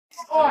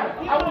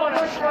I want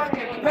to try to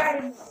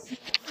back.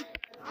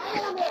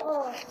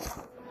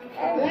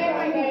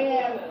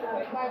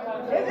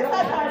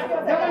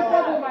 Don't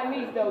fuck with my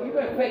niece though. You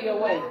better pay your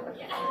way.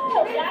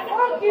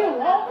 Fuck you.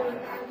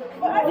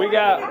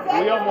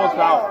 We almost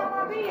out.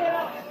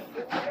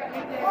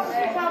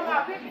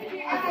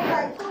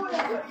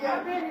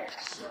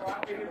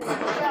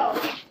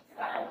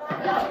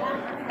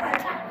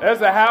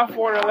 There's a half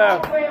quarter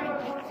left.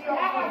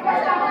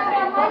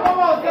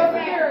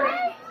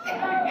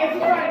 And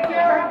she's trying to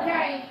carry her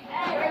cane.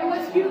 Hey,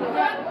 what's cute?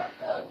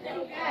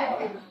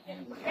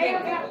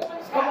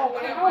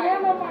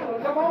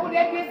 Come on with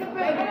that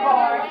disability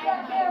card.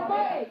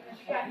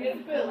 I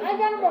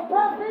got him a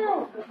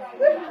perfume.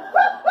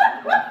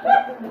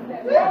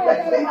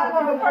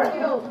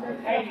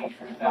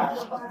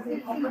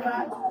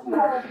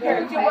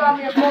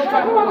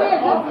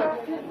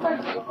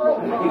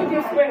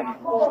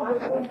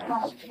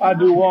 I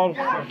do want.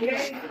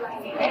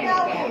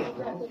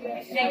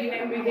 Shaking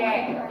every day.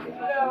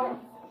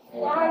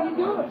 Why are you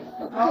doing it?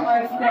 I don't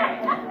understand.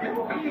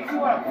 You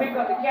want to pick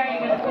up the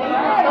cane and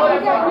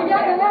you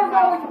got to learn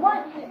how it's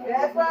working.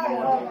 That's right.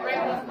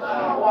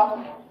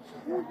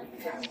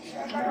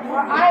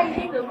 I ain't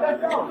either. Let's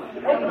go.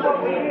 Let's go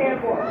over here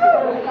for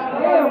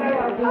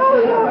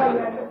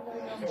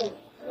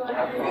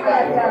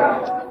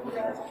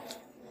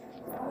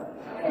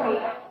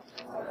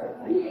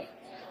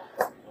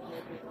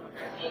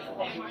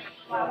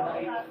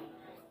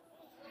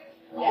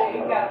yeah,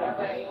 you got it.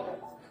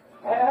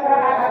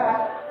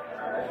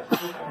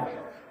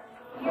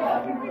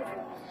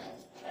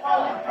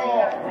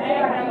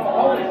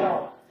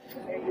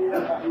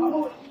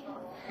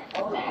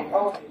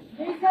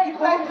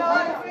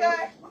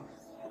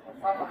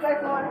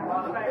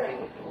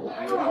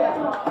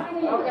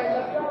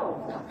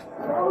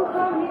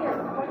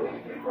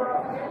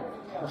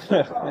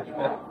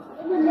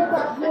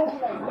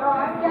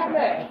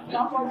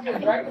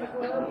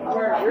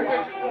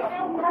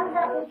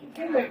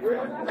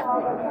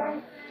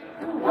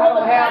 I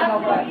don't have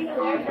nobody.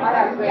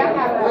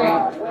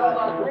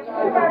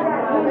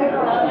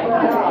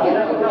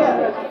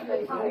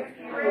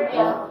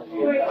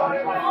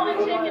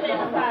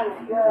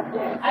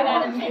 I got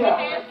a chicken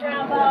and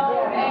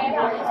trombone and a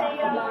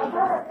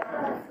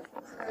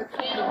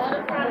and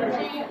another kind of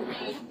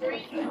cheese, 3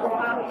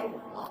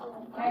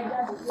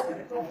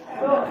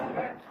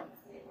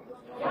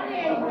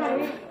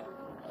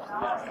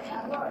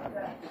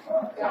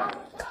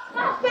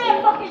 Stop saying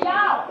fucking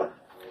y'all.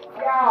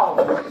 Y'all.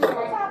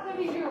 How can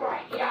you do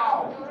right?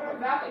 Y'all.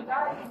 Nothing. I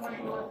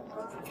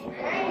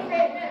ain't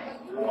saying that.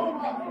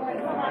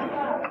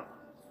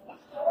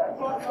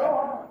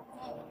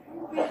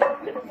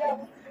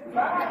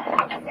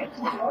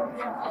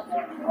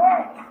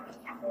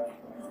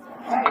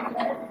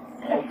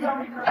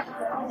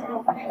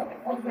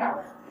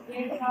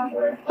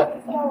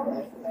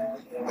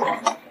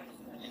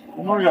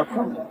 No, you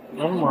come.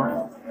 Never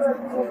mind.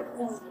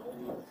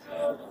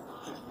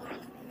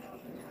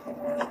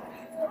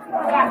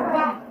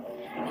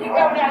 Keep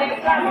going down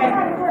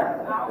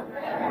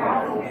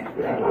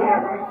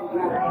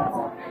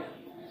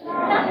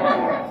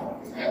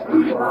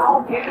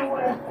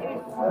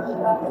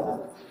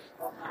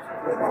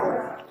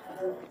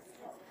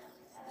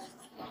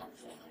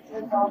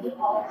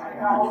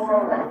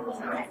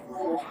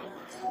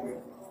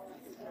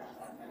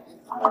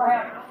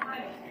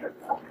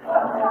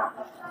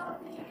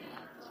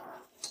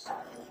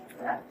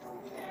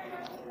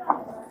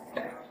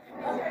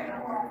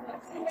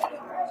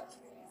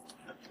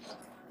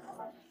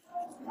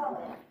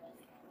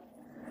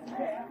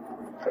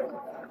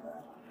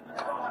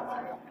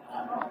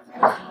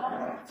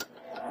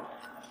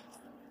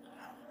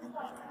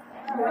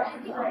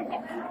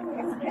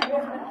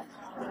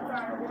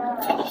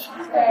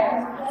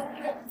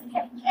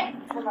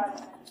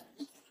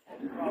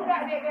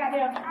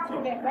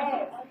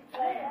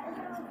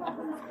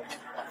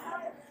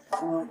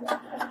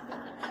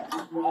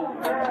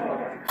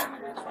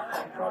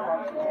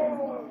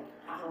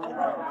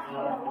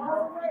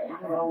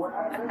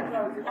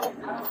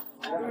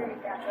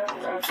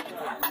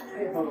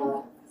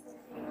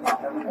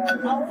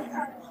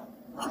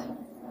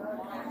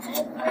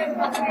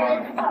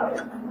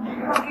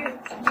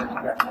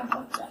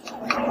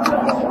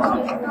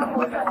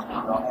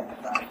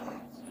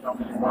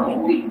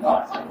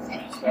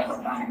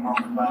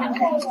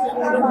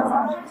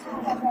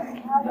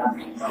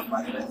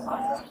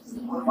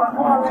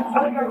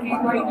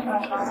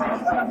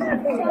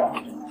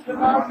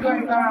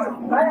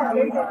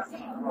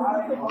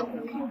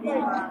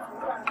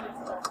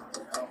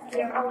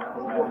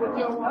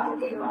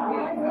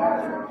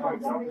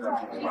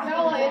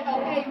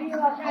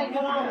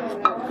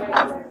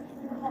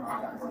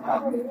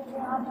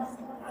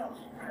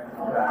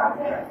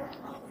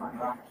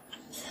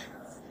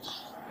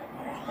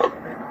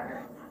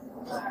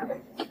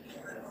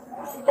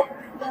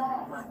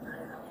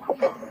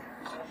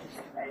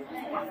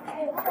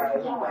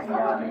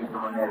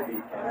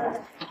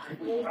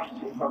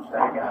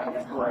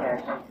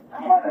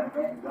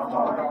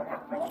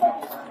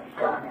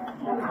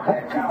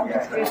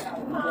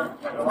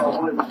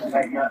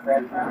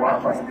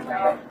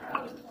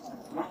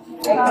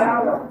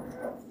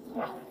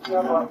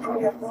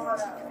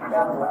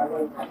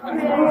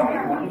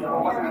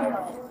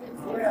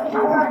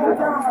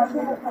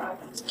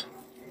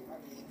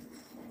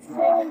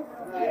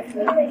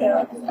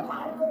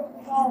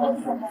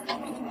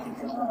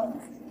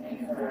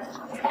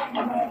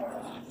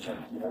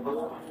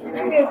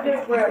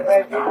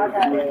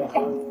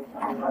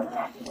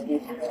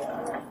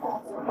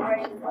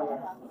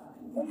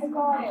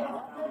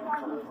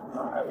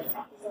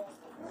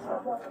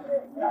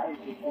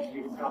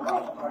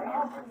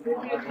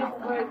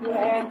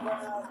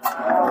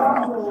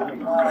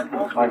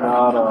I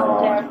got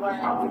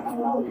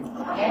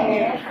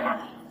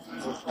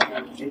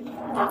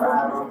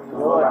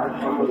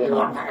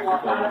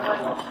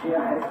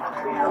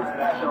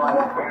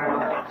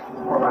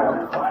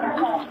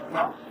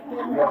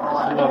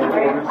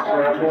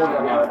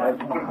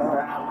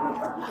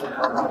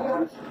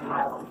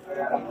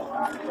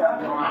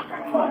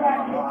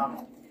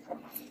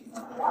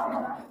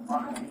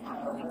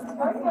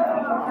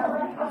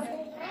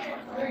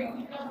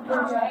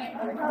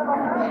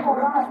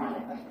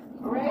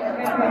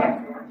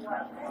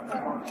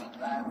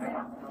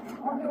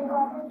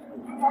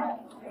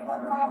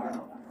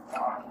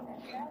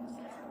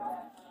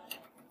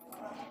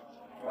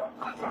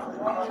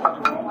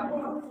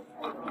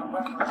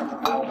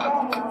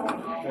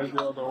there's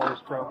the other orange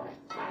truck.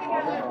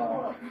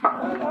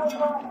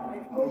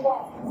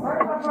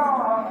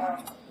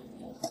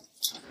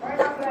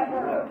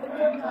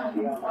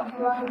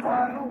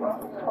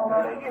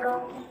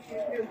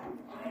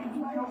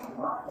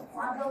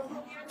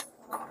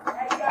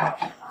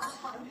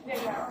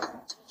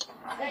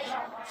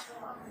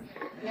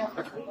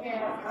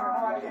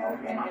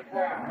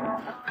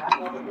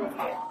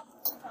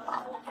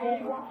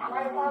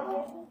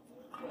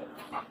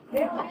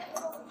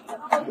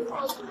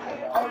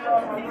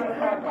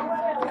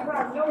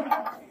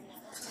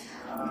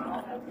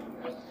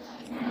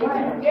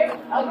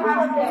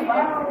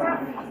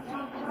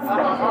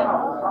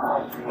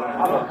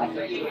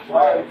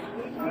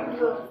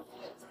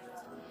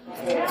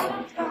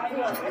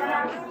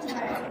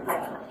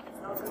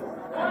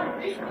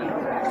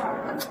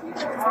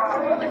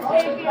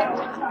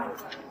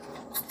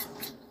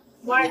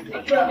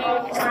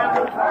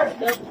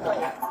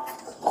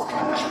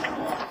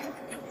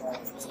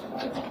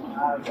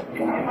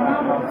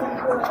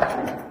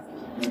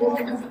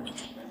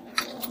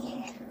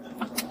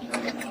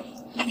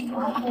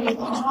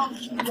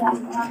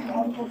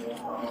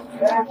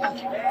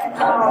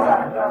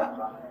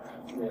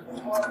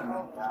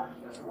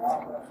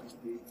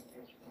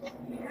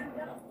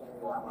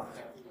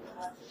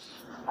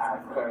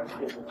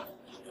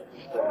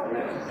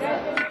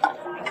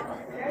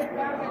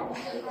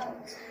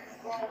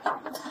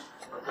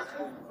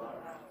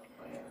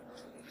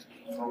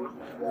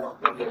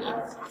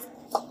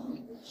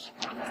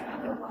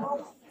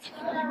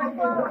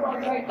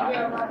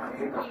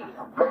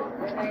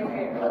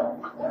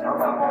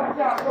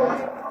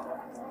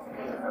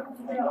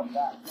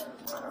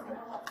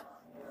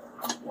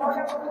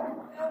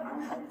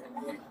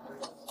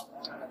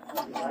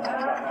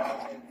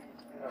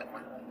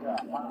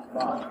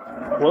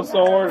 What's the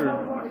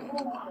order?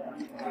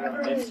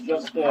 It's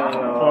just a.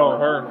 Oh,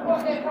 her.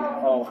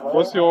 Oh,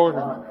 What's the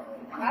order?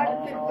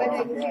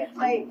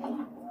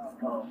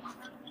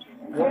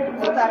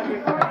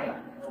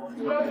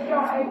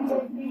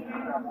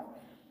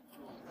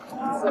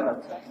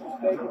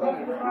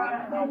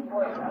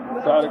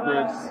 Side of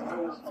grits.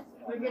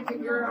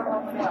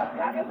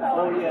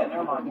 oh yeah,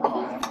 never mind.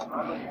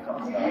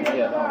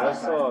 Yeah,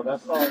 no,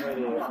 that's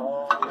already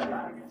all.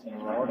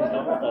 Already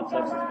done with that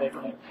Texas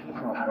bacon.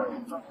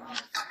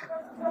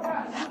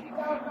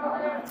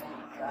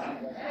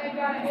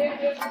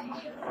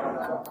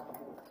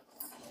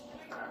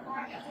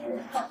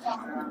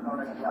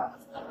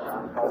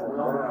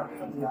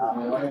 The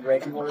only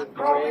regular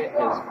bread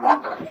is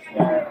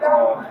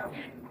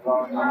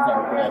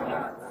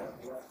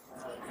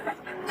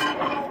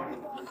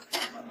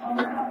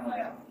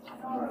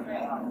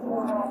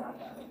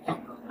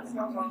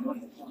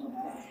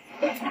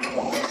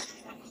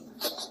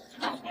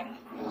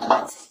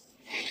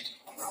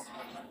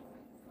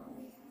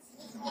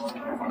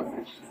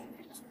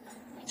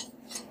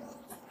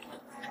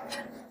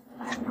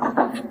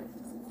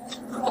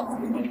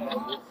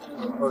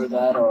for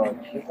that or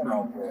chicken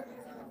or bread.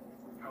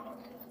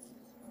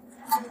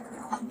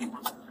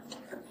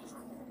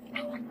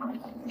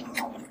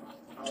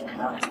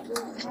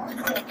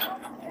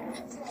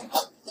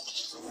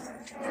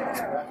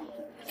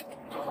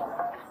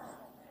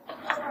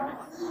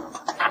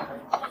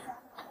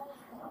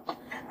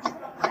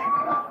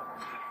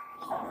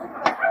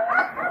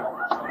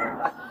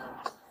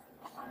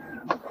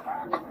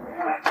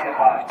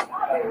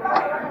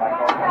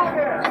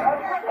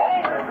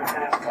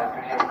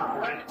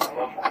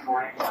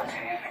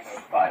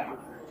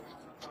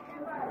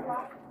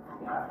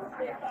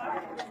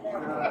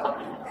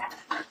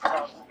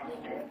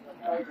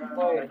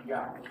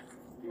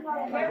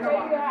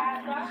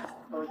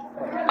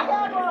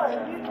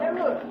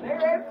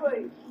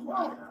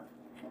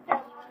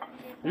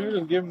 You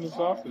just give them the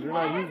sausage. You're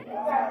not using it.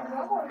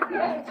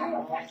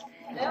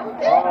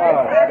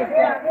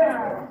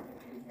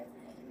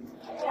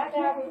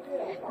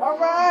 All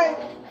right.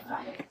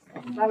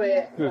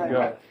 Good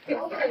God.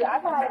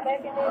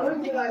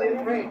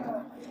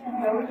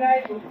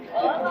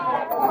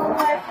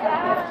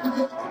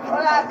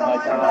 Hola, ¿cómo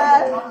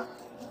estás?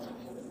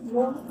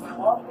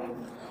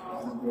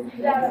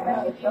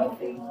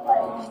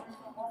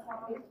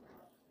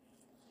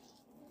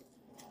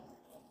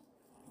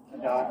 I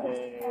got a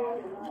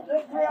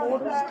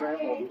quarter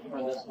scrambled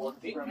for this one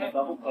from the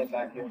double plate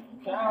back here.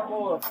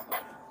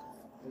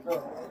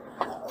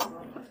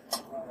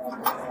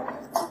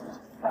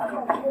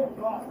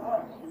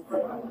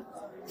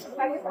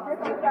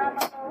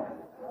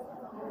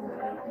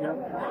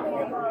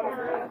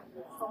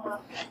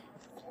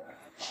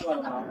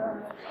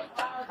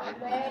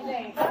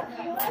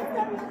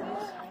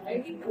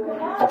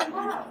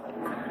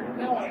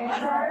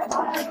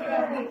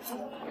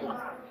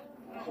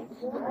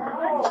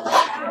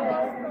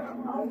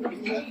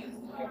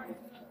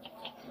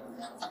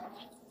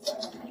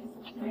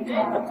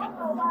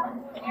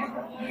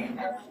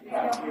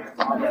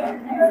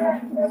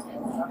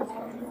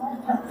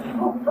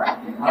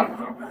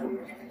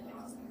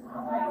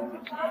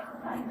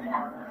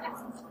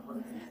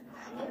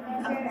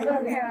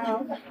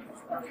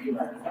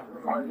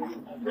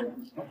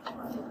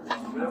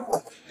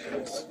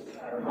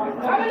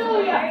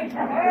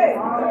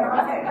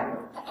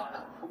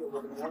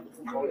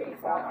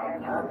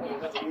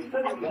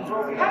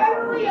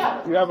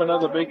 You have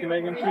another bacon,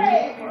 egg, and cheese?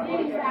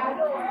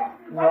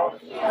 No,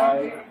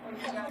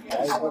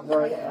 I would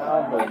right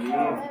now believe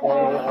they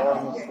are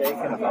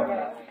mistaken about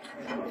that.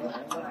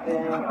 The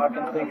only thing I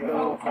can think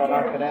of that I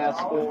could ask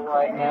for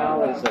right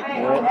now is a grit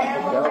to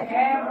go.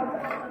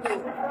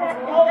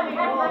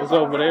 It's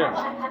over there.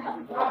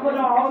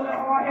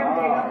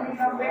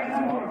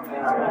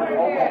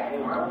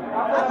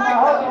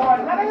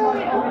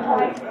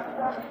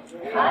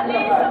 I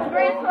need some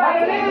grits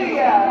right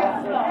here.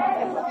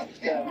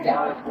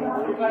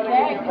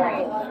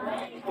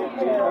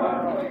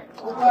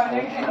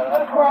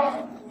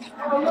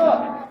 Look,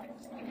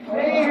 they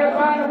ain't here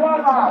buying the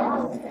Walmart.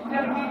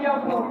 Never get your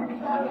food.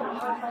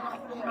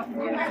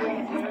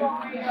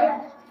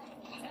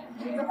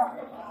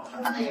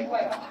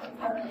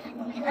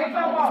 Hey,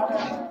 come on.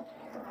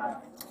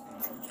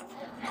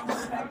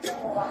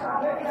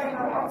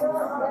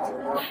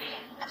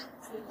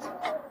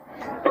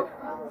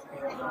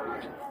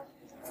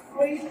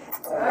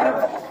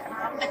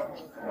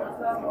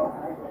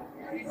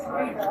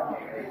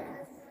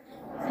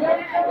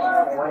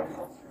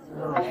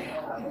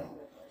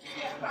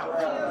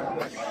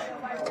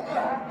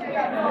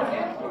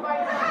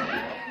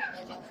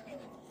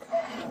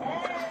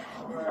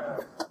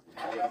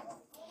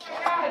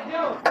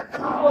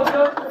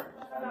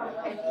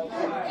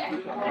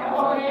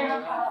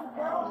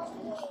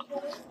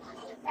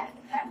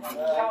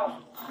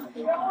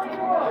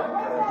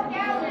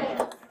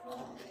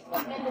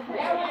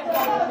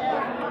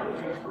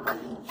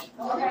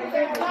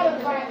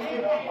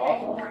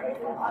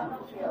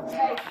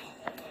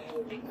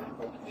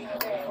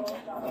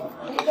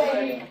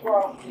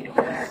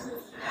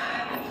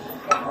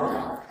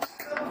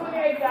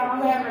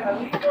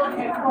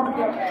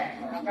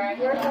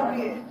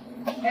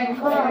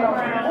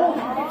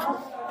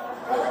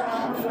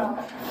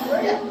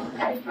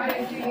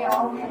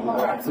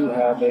 Two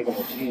half bacon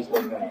and cheese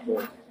bacon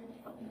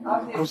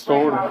on the What's the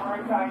order?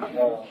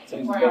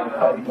 Texas bacon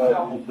patty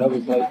plate,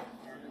 double plate.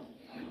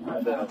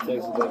 And then a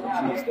Texas bacon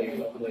cheese steak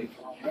plate.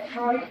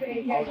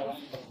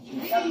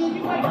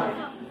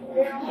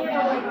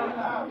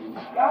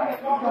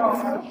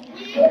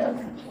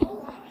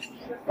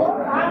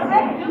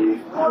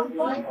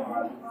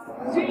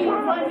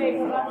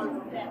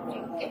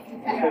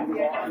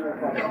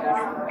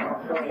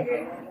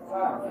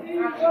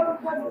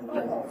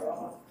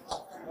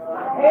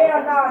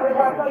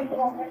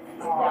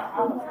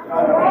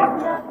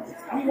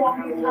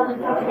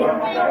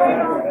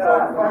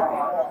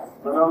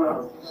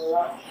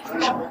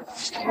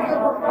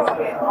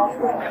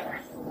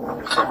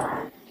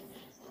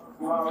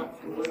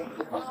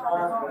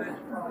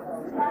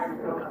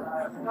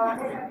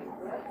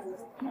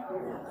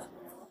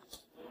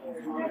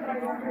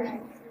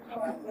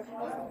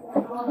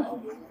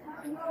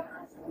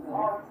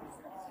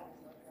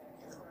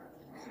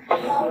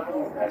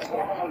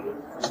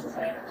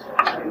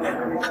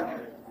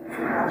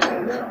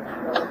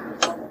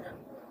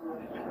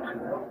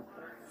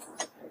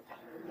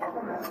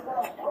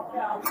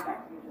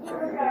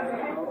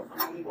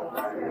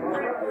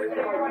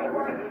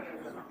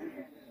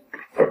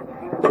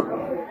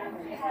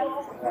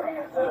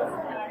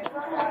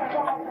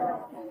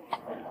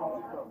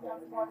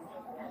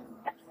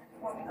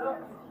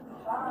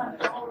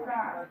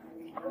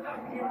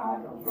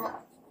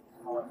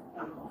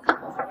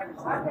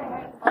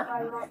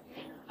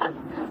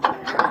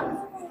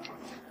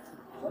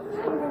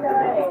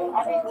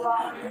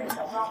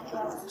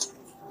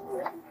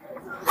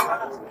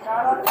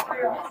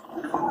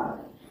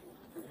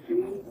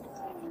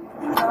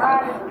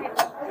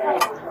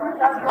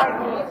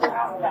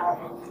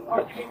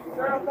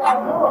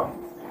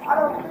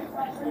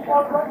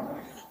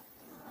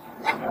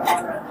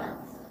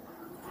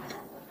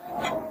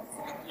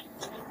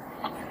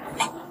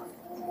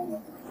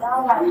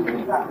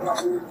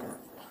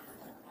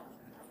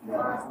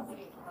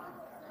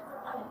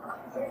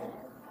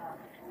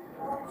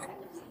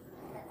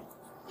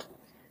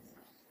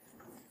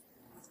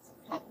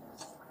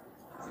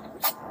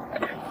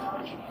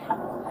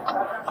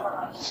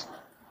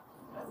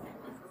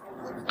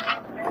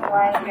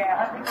 Yeah,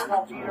 I think we're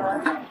gonna beat her.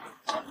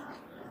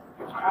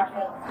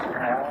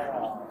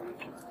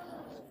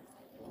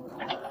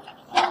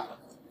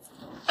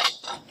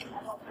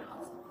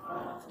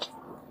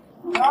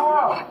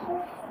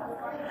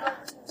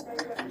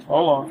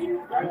 Hold on.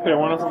 You said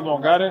one of them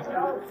don't got it?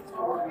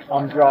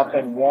 I'm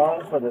dropping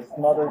one for the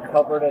smothered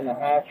covered in the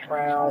hash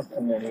browns,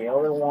 and then the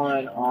other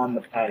one on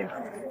the patty.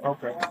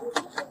 Okay.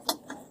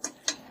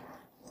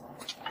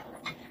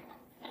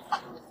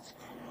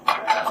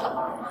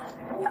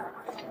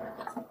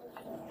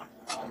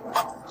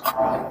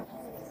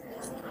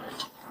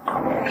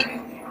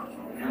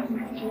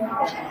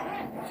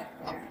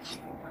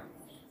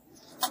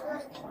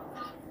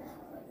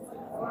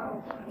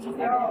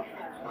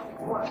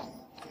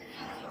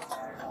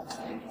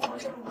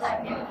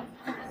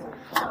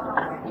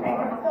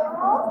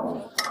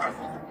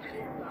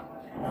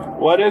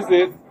 What is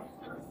it?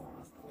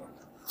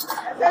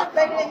 Just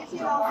baby that you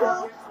see on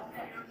too.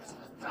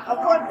 A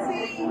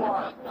 14.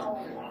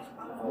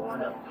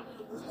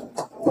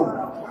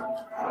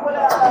 With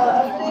a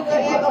single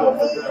egg on the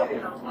bed.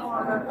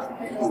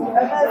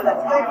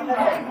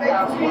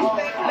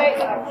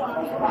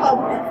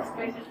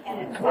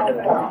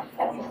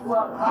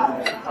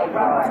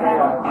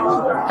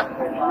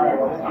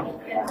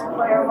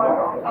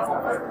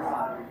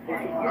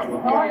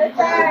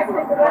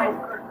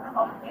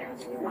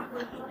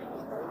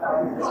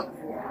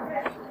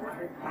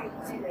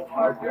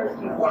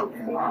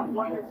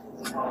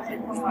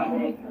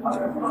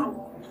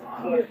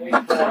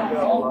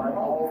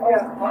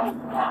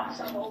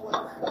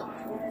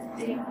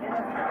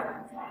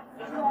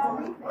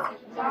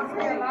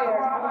 Another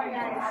on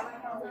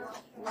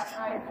the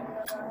side.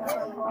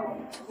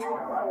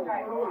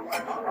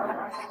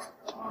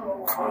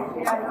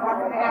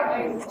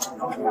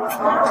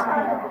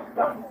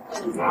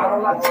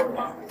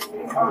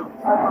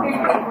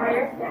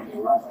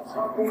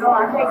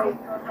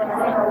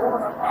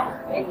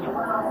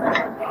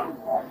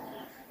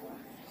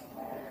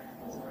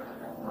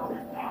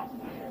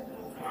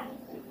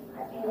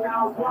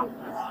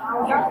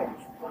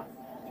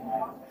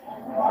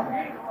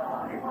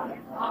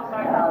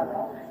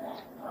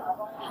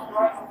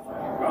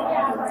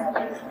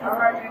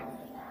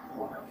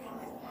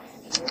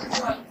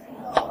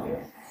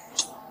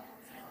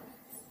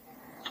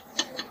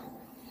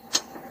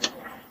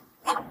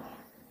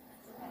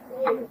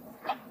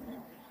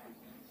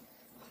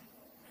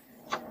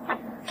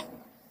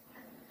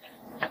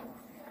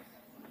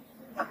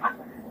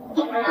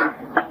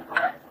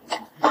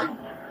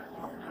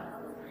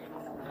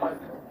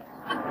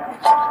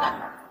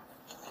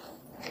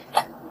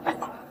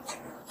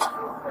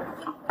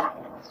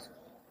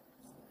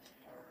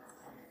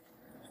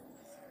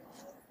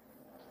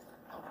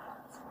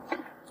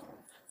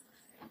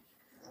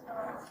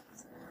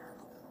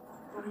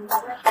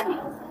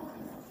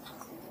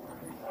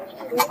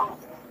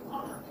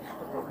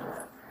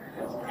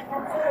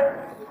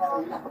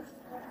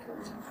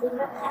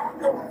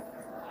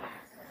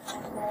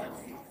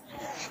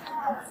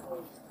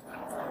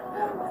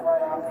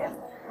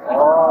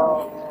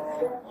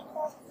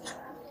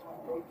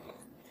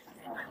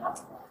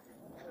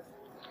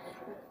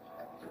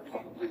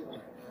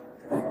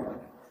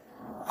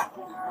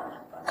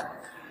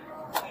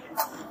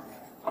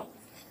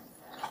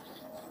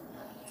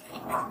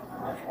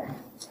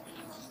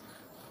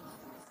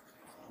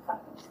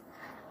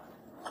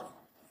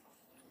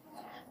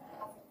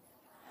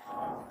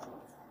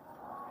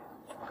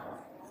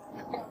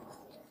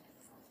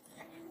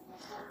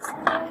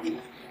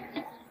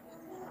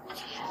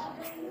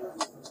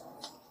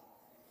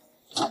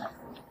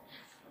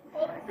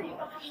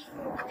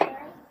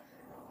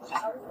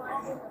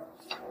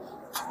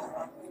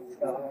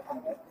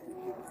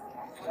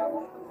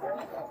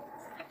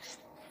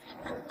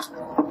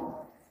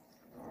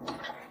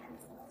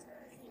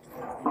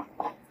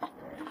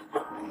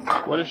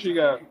 What does she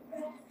got?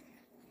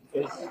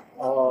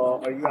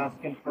 Are you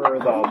asking for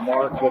the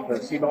mark with the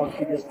C-bone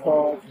she just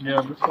called?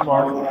 Yeah, just the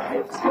mark.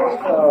 It's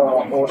just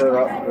order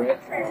up for it.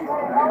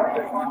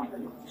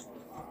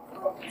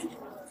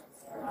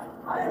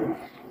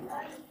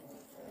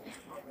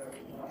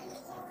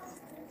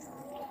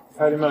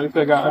 Patty melt, you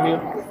said got onion?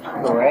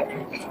 Correct.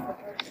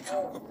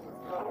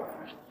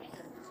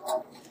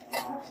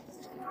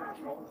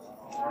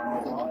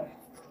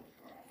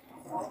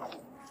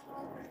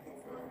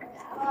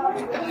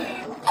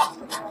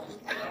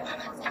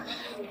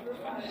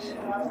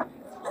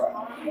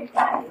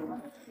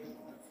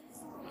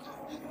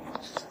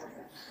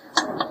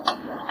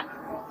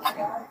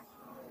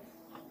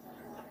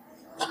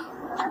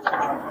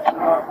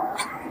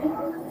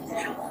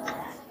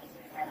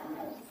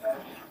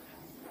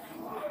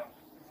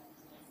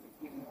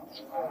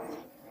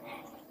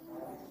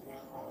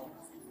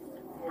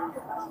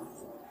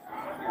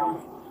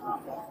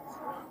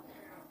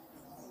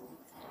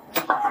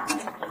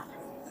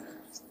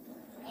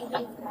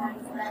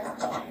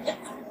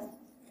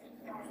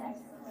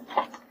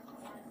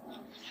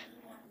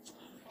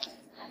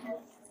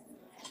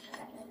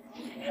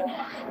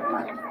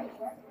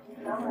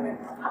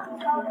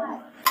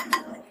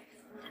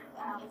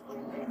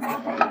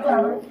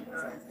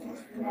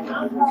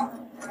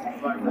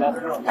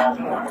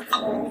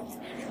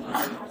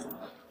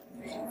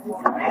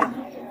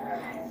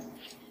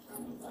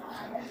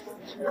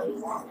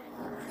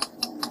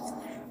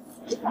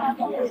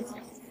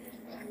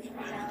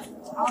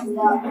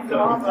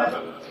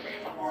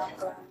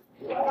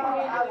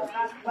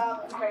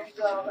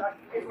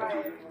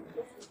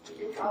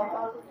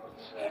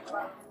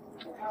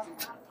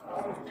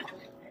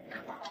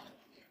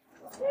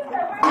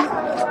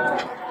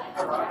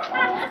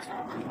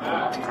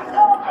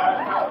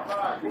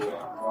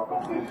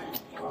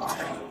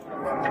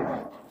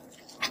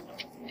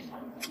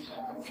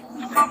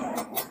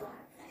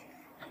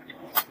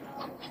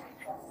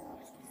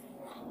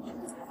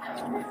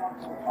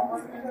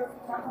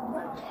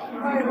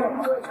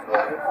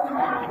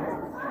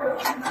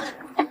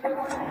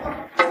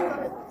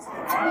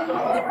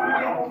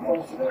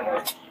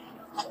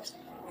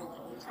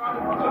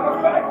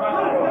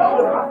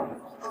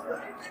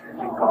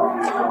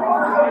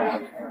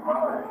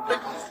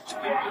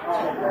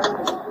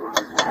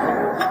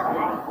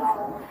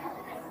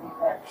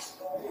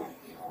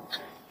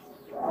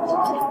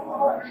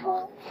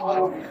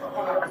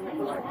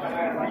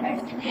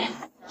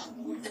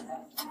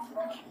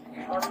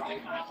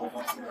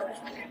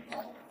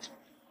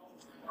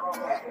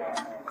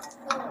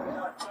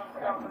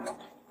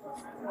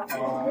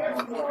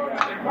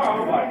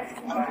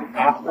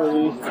 After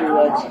these two,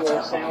 let's do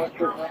a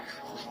sandwich or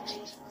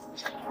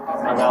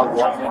about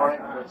one more.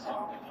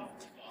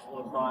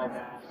 With my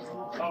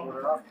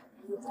order up.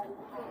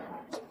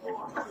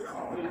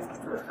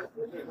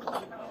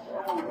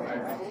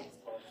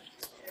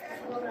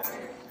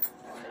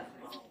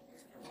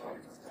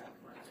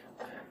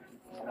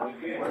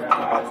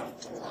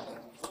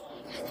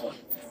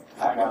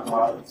 I got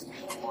one.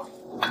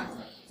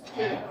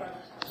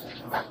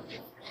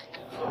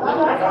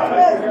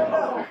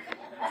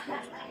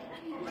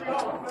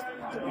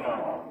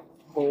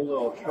 Cool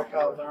little trick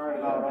out there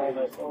about all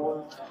that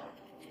oil.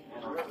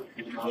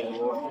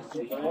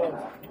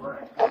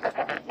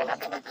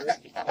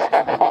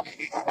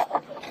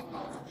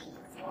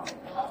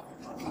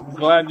 I'm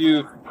glad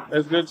you.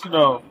 That's good to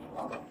know.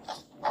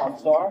 I'm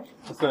sorry?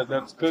 I said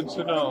that's good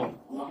to know.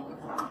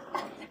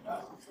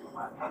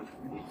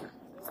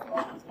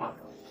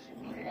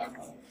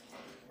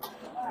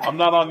 I'm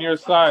not on your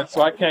side,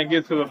 so I can't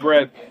get to the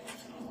bread.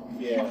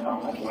 Yeah.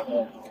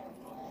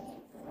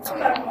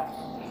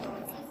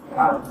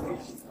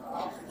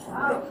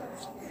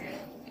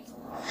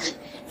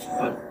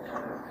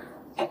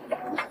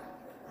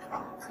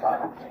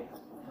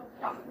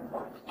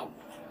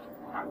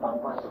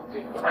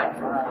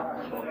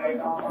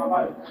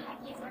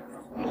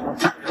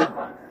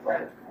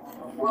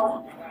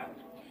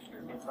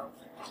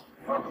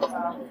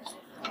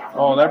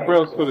 Oh, that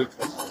bread's for the.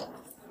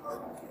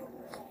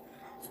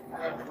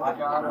 I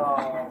got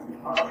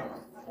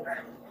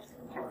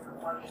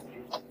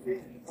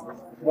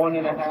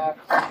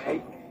 1.5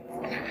 8.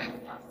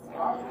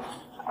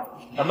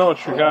 I know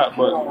what you got,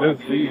 but there's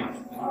these.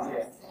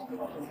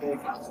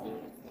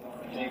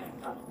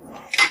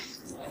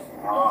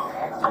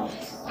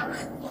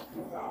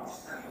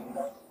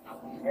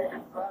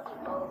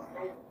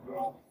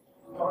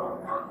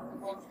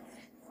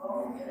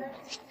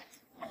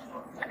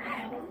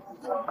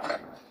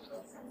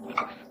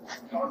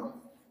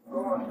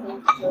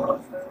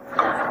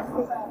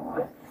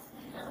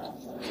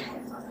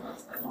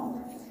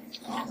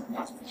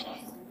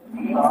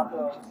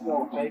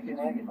 Bacon,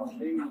 egg, and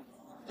cheese.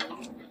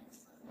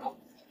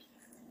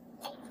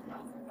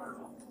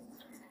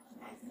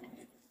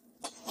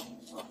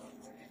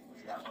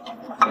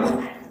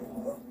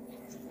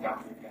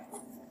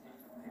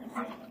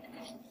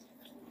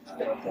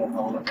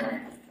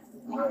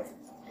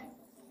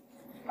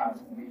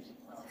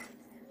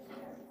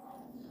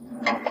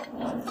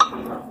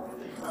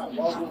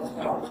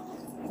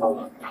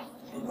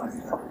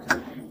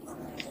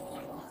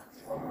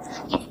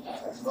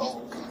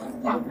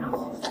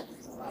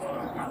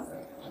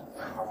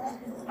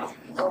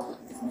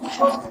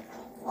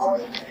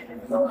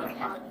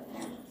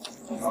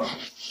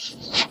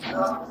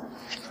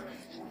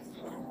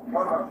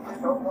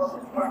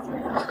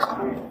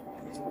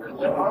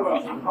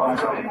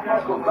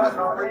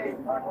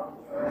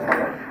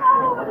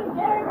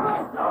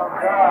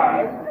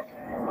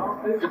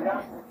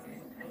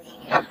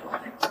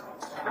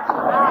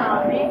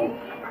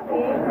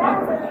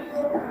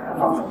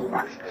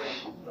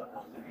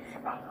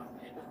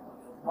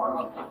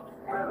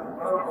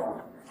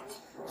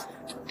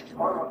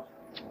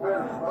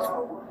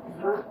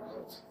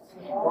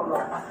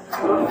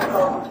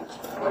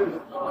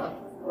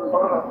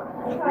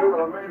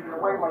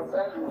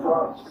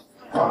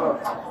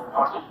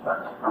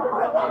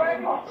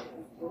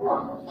 Make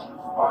another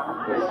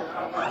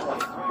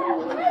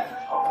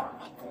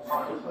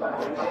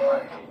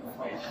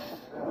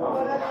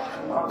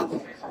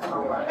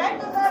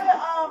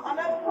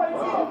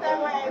 46 that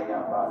way.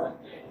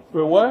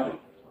 With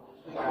what?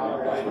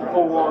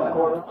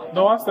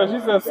 No, I said she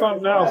said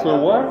something else.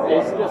 With what?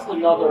 It's just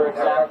another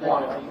exact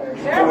one.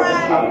 Never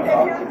mind.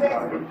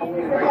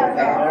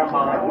 Never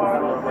mind.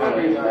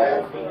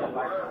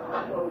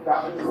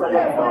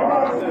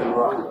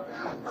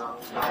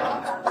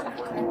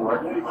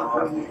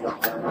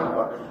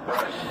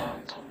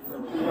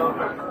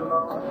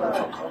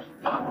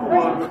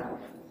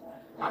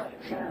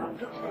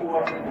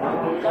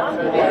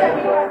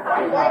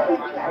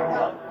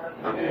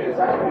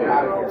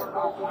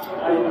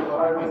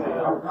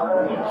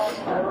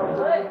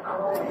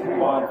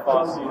 Juan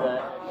Fosse,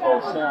 that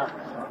whole sound.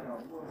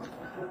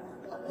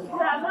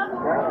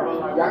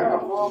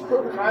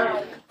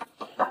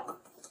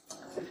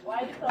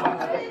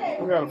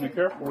 We gotta be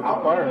careful with the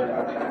fire.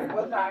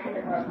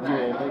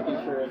 Yeah, making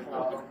sure it's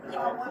not.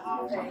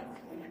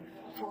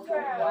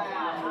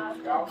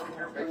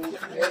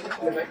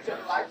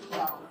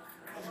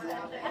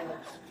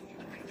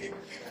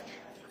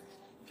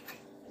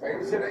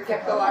 Make sure they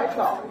kept the lights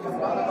on. It's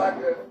not like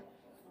a.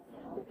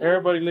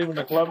 Everybody leaving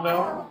the club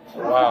now?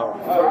 Wow.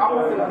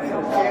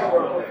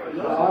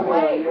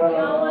 Wait, you don't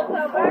want to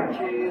go back?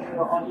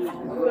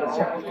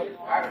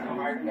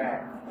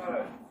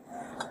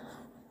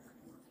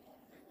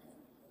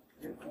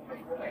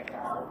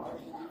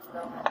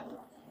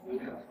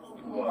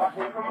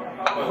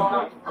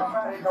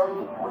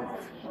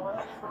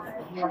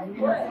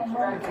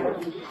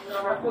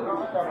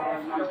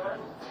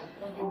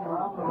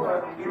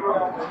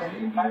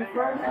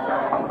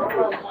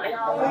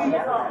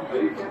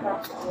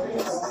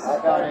 I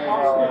got a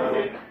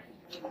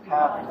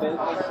half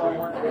business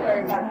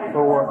somewhere.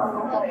 For what?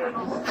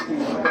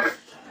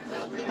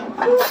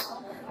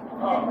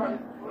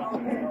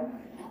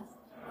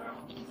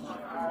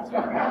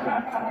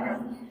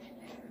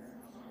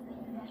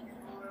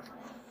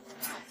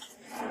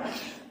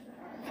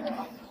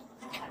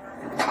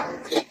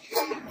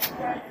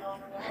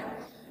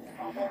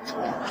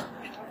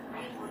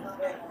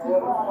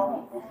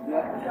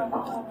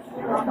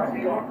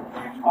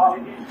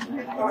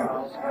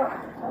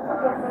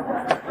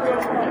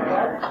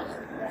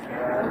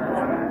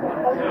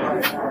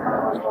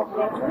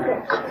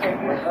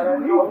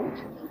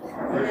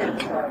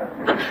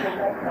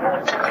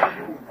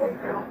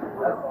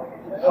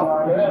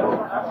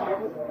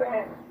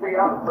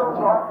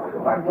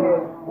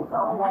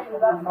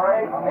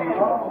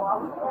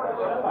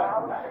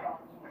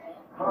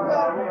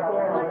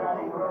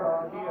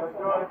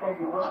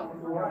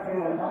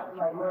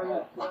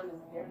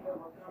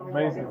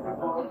 Amazing.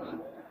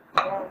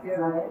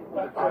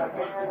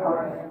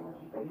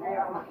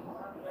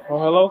 Well,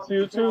 hello to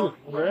you too.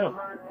 Damn.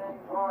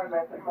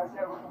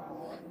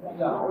 I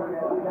don't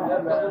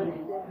remember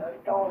she,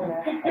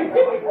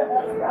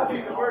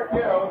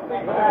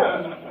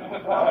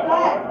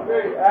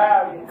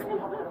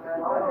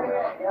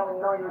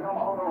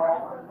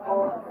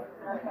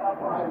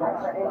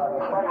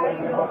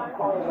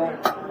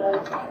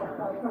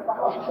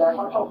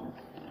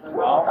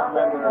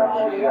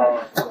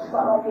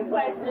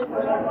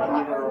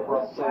 either of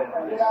us said,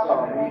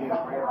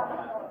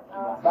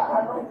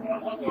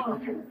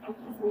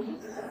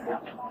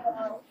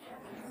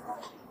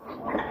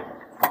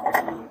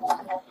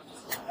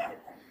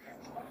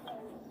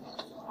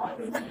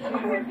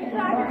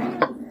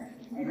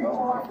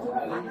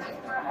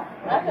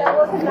 I said,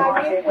 what can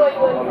I get for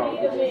you in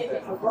a minute?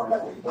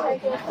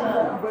 Take your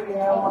time.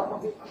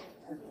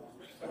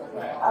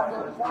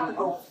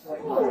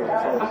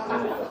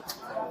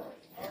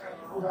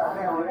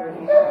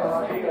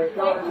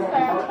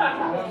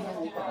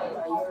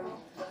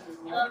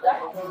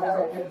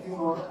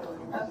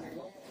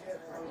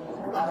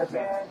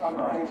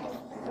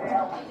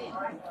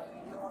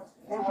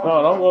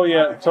 No, don't go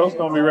yet. Toast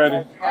gonna be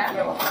ready.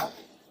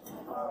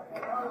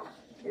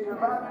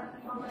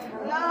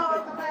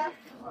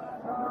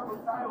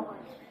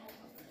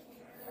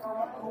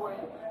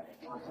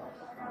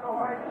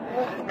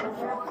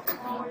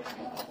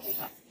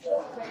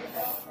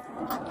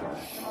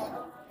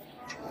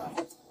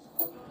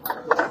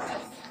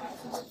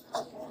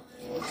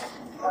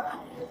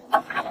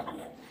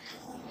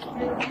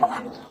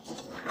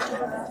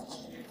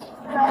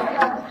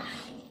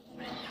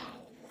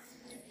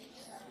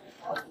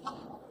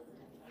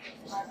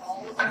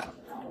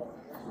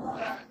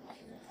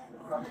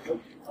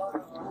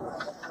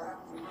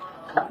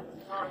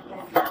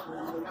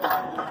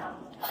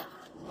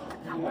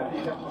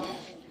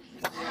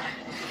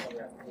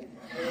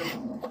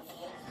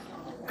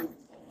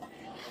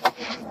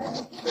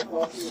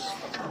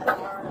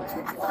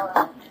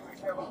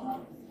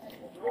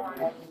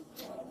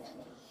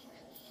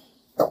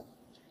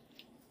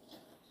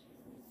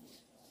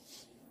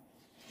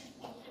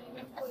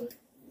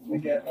 we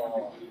get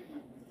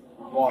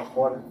one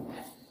quarter.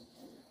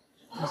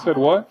 You said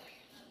what?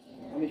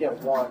 Let me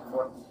get one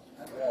quarter.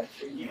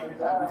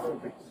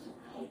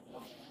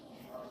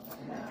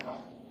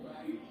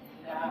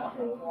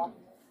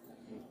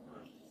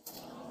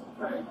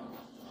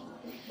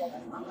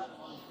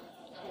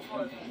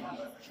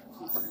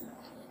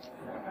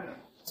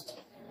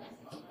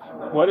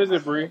 What is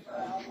it, Bree?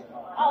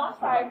 Oh, I'm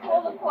sorry.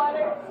 Pull the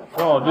quarter.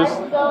 Oh, just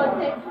So it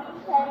takes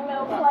patty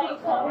milk plain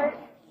covered.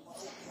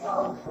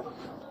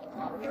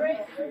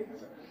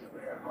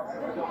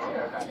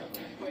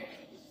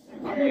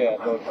 Yeah,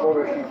 the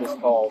quarter she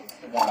just called.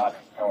 Not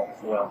called.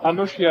 Yeah. I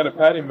know she had a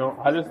patty milk.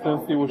 I just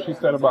didn't see what she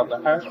said about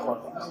the hash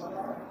browns.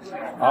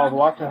 I was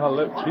watching her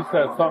lips. She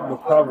said something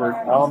was covered.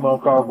 I don't know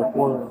if I was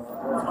recording.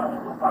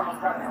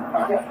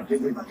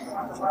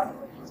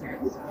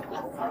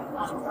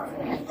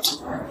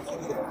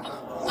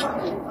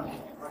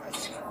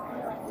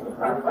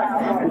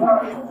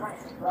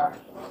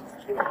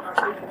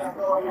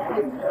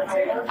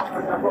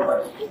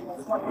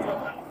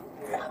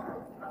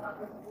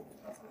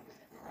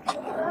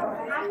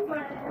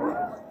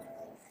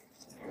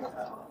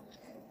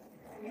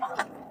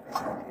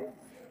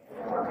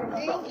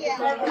 Thank you.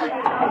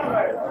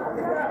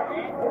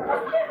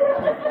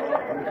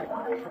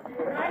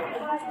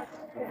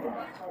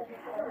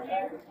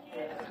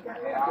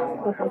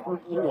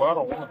 Ooh, I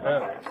don't want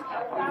that.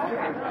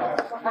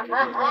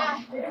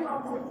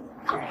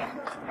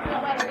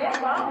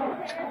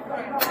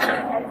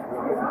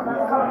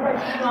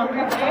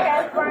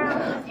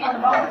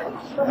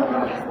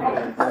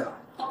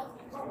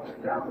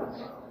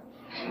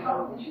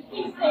 You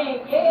keep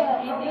saying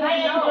yeah, and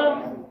then no.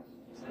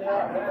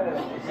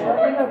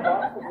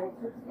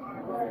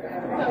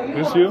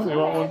 This you? You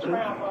want one too?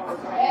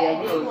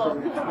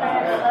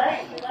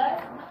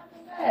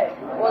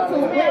 Well,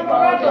 two people,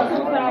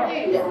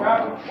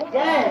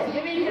 yes,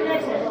 give me your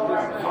connection.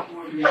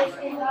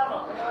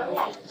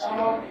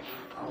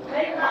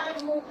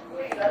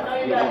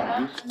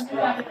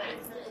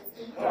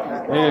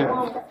 Yeah.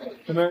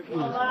 Can I?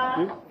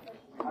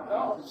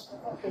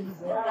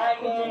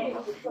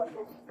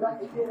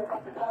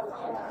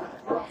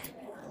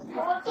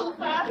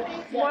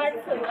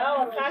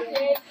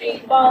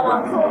 Ball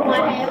on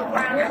one hand,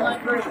 brown, one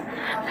green.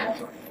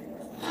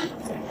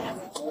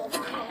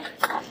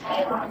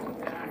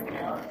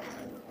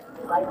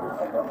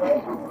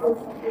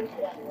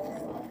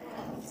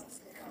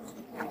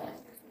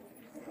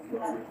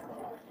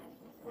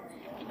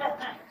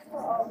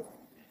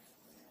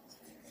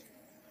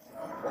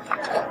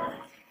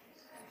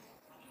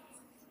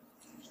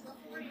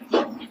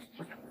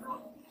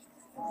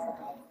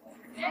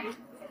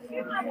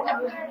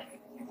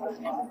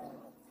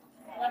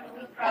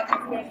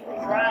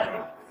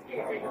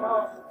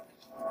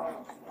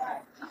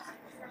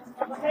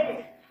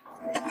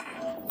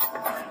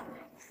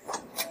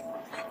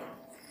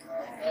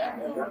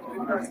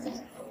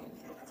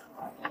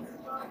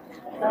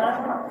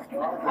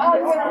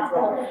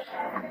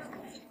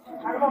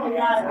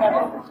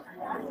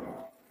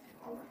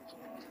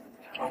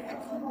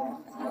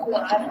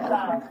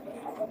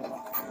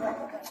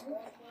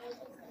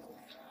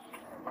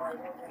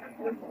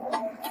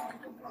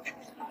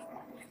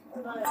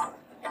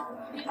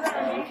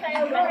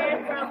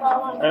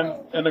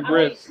 And the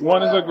grits.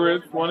 One is a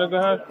grits, one is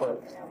a hash brown.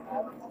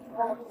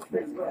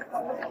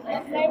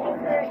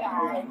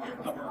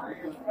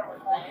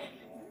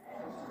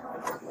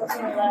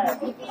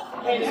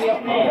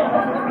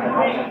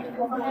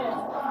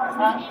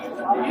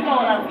 You know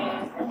what I mean.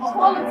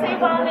 Pull the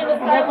T-bone in the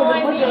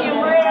sirloin, medium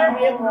rare.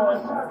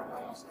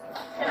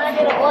 Can I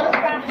get a water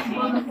scotch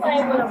cheese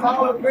plate with a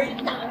bowl of grits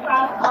and a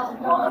sauce?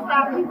 Pull the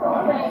property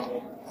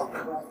plate.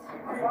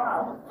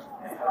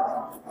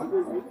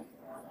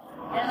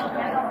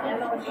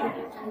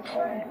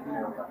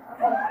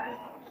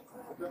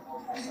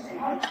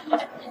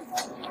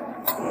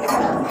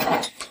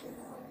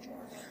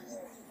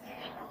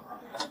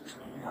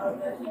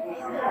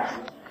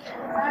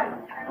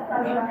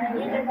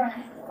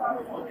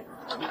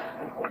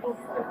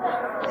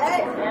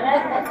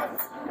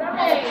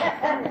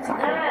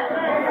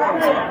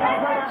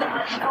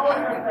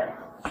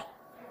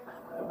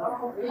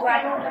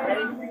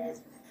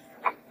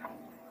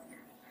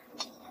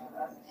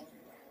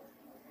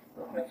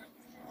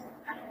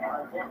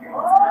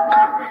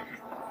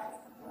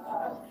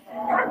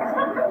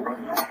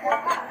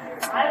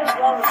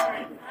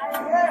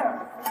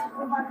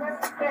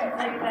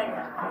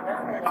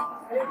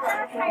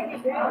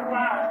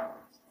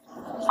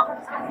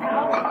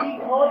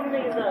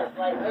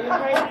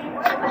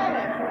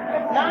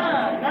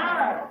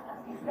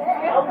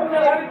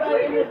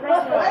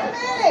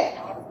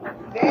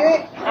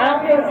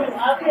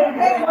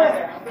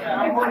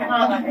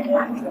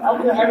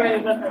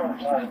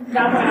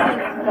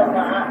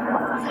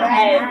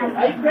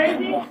 Are you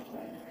crazy?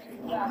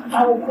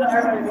 I will put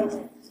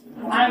everybody.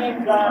 My name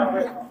is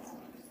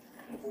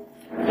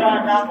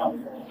John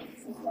Damo.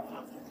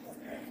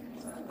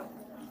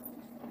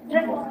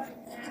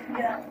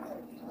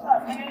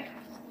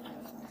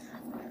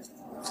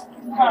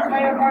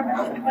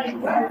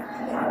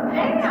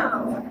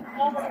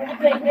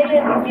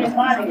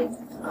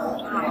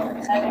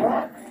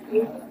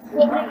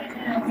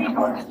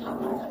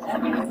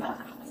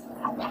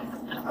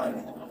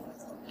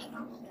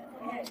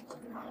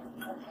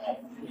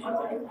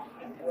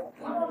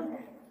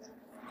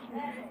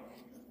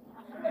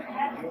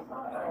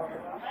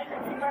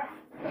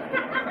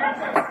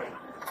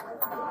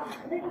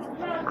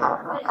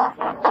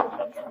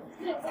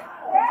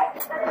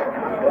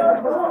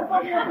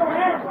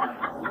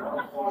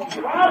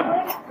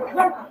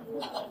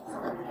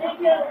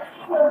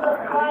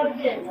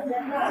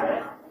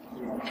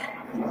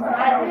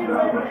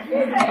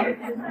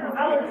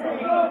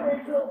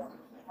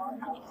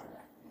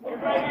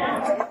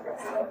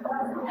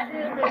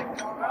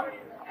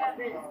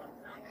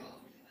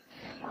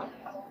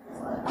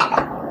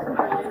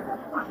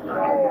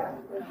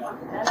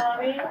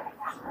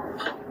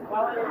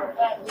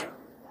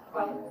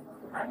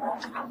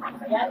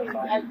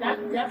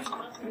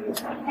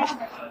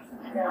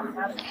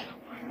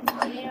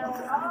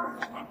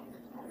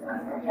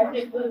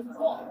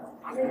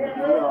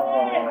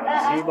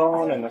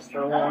 T-bone and the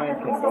sirloin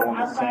can go in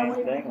the same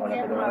thing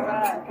whenever they're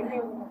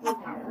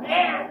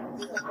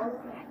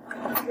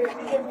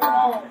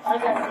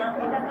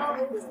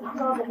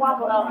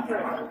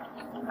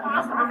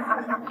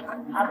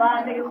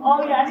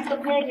Oh yeah, I need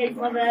some pancakes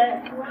for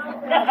that.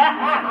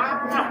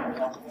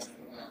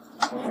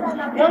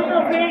 Those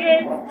little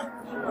pancakes.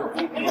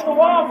 Get the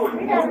waffle.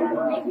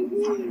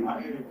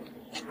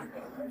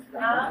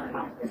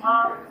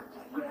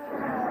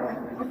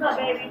 What's up,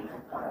 baby?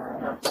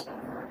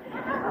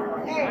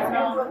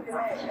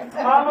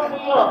 Follow me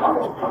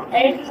up.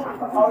 Amy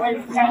already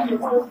got your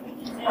food.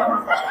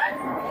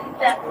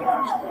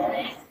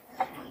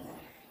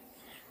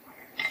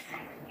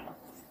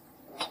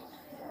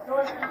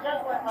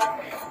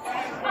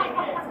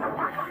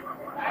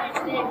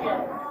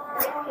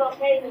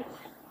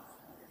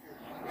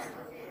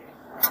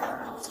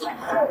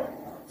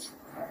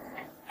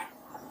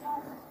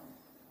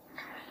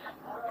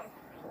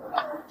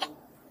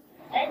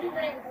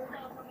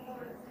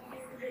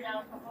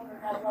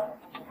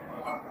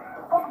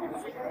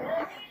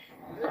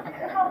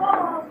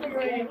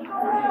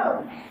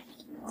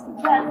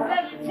 Got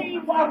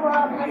 17 Barbara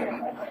up here.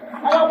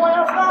 I don't want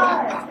to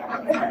five.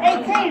 It's an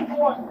 18th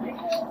one.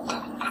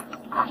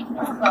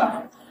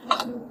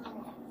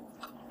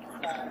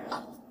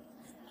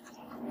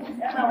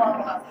 That's not what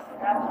I'm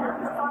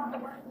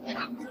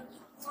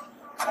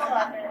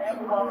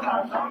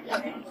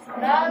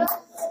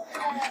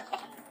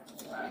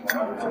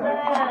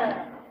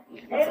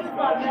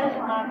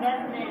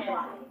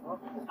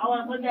I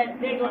want to put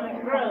that dick on the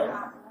grill.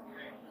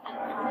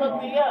 Look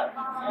me up.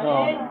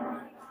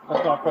 No,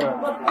 that's not fair.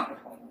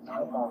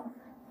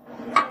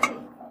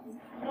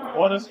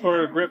 One is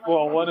for a grip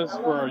ball, one is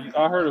for,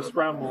 I heard a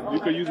scramble. You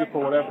could use it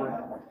for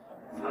whatever.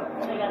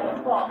 They got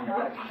the fault.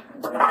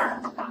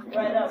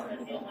 Right up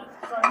and get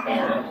the front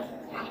end.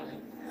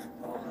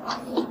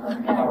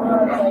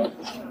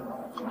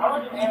 I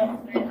want to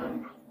ask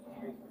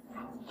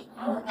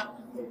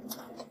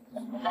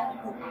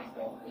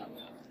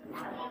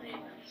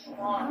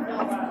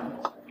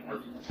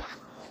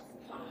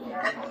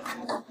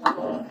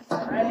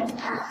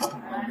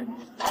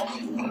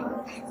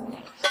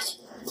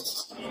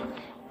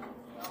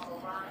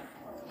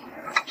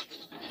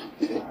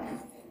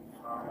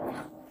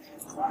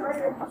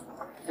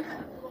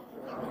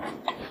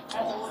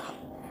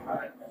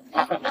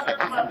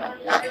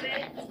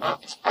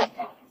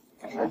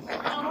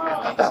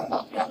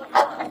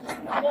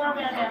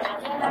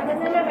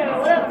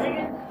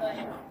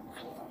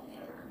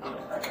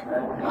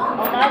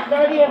on my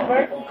 30th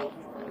birthday,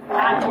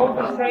 I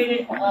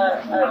orchestrated a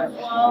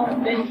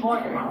 12-dish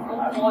order. I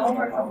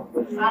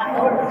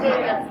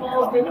orchestrated a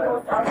 12-dish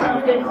order. Some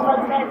dish,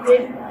 some that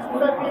dish,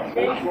 some this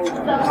dish,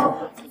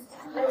 some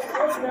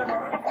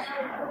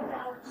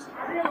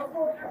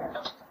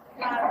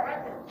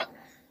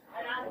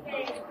and I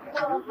paid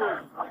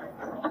 $12.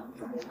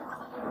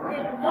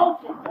 In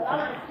motion, but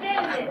I'm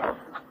standing there.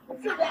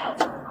 Sit down.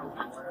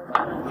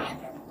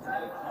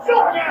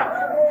 Sit down.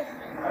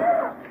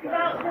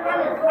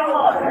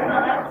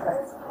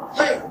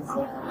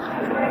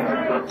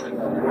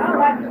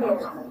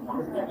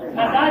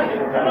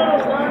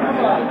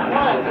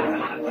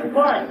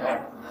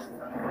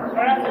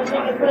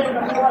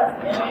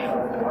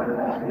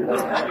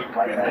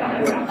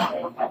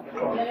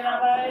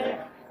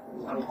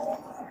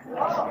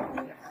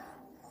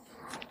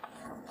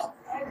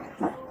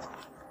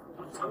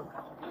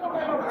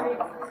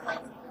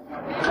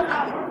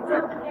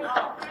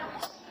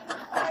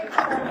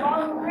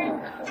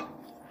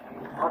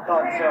 I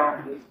thought so.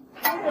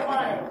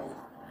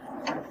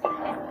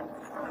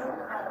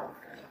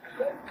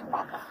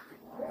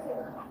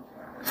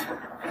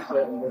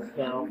 Setting this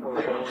down for a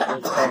little bit on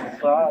the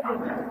side.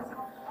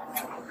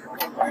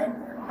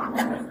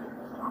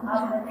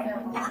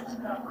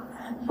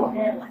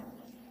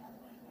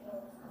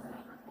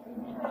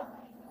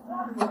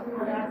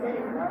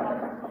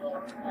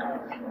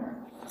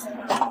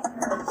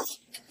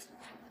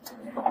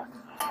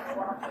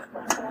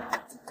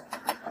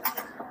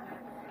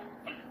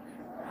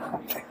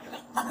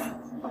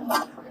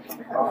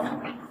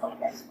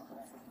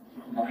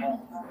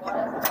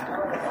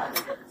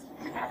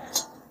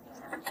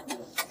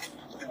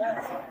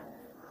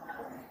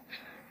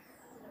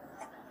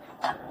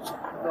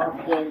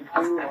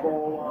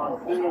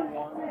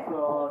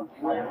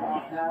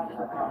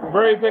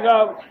 Bree, pick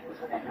up.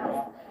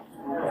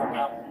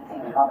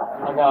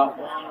 I got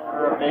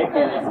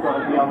bacon. It's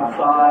going to be on the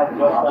side.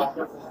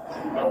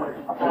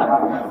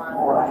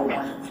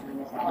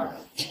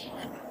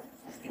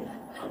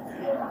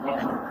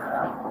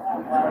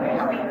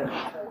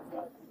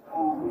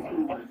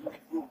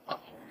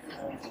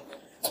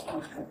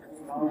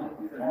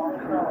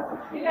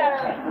 You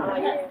got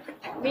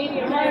a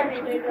medium rare.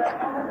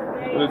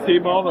 The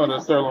T-bone or the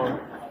sirloin?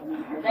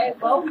 They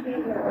both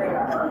medium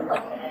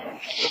rare.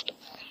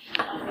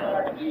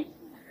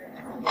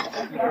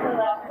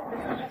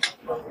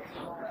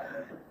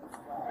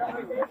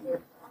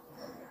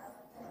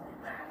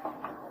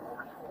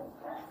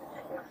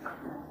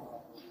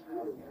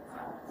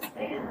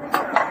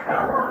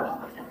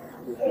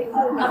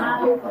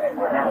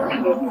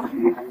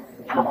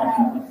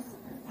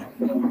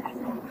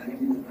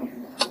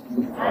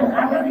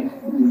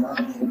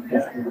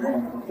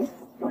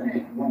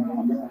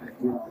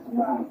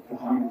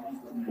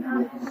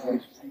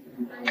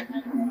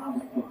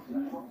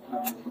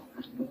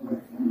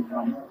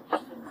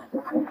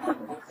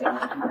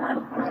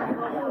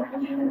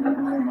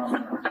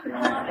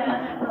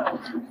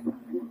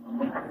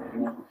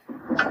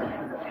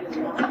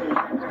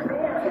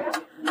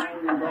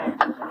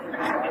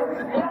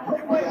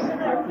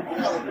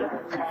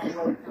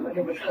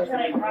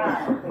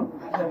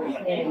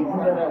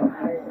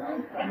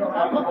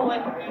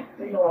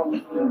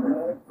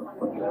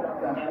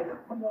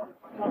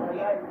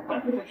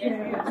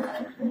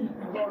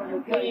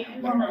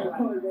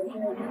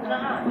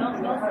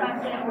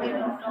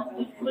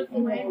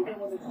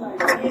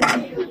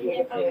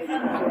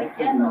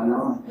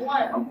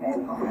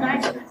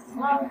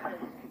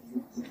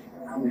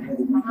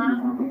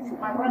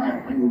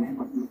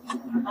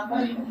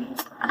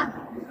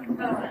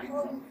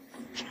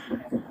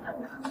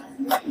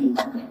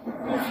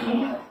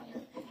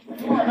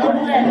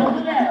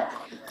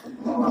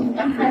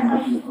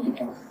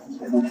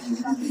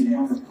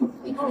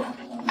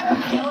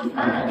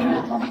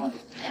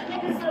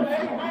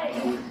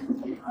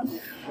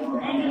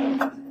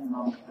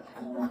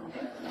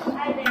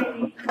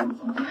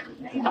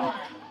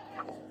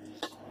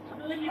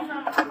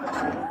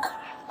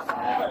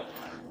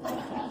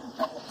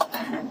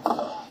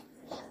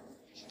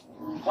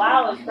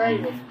 Wow, it's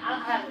crazy. I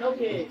have no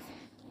kids.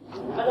 I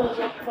don't know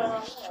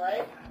what's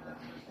right?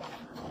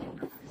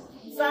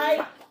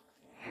 Sight.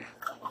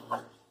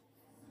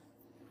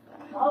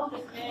 Oh,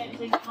 this man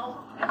takes home.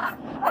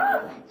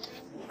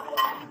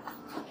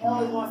 He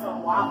always wants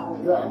some waffles.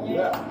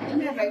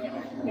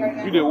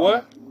 You did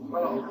what? Man,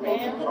 look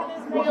at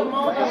this nigga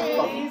Mona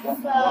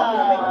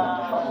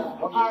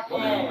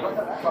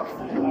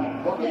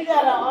He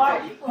got an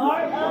art.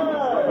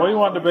 What do you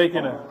want the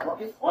bacon in? What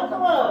the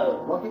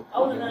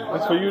fuck?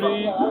 That's for you to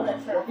eat?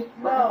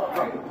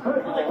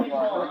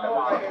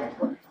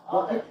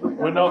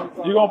 Well, no,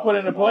 you gonna put it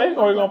in a plate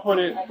or you gonna put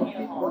it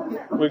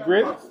with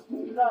grits?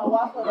 No,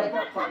 waffle like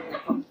that.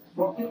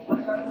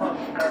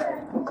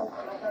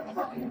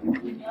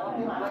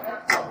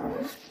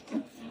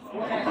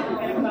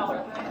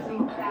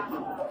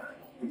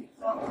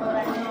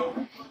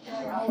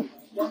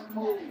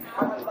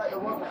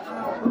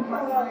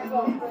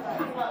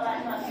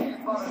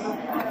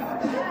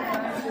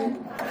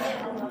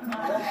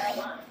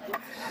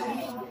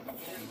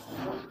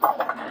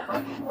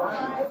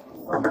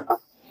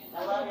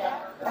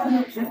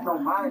 Just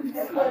don't mind it.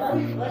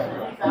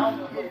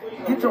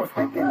 Get your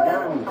fucking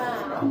down.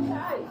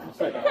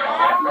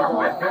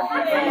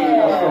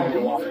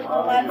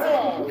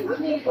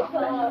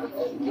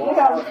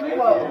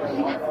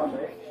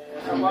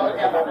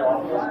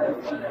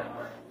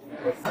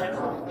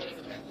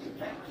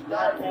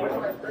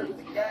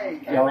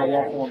 Y'all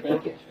want more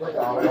bacon?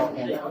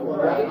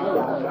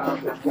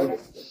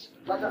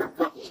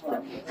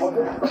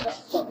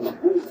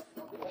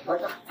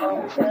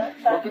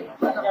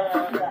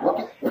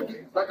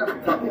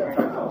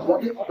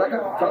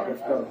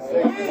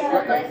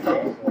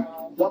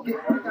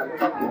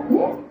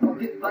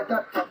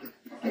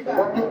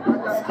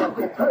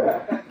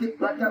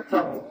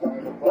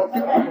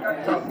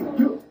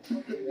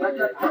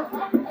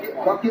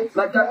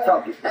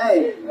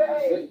 Hey,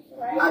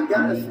 I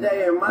gotta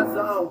stay in my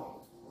zone.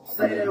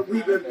 Say that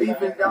we been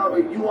beefing, dog,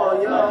 and you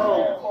on your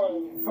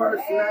own.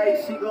 First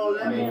night, she gon'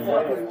 let me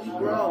fuck cause we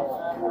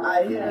grown.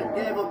 I hit her,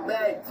 gave her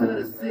back to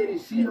the city,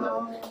 she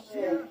home.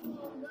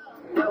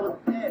 That was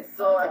that,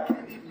 so I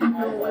can't be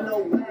beefing with no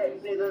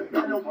whack nigga.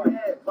 Got no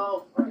bad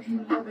ball.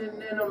 You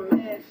living in a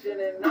mansion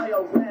and all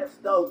your raps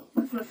though.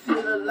 Put your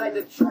shit look like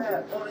the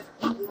trap on this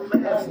Google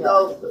Maps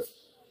though.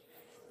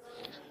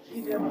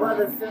 These your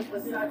brothers since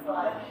the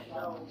sacrifice.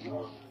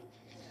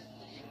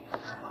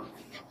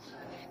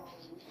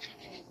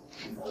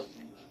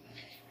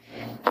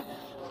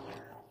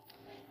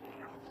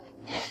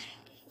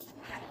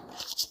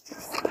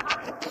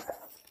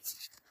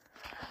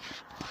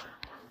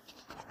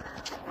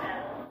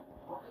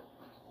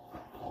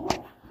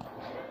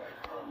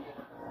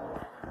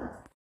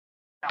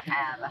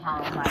 have a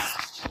home, I don't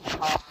have a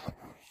car,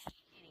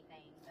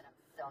 anything, but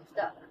I'm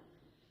stuck.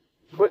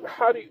 But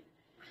how do you?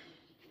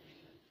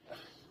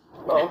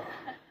 Oh.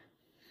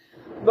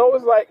 No,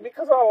 it's like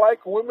because I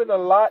like women a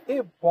lot.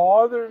 It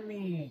bothered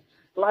me.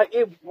 Like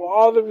it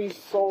bothered me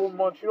so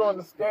much. You don't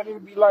understand.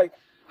 It'd be like,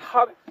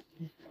 how?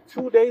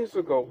 2 days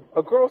ago,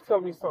 a girl was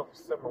telling me something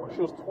similar.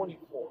 She was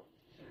 24.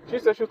 She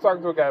said she was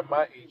talking to a guy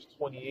my age,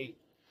 28.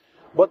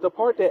 But the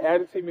part that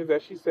added to me is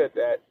that she said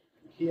that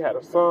he had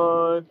a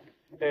son,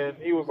 and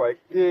he was like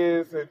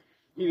this, and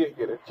he didn't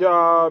get a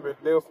job, and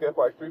they was together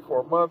for like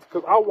 3-4 months,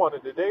 because I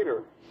wanted to date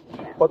her.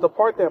 But the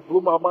part that blew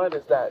my mind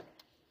is that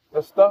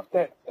the stuff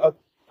that,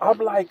 I'm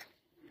like,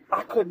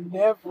 I could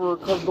never,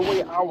 because the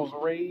way I was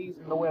raised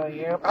and the way I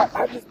am,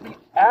 I just be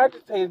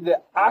agitated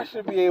that I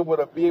should be able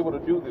to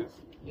do this.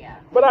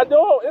 Yeah. But I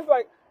don't. It's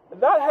like,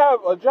 not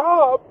have a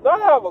job, not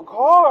have a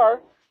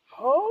car,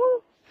 huh?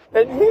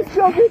 And he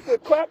still get to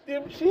clap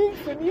them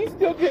cheeks, and he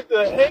still get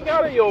to hang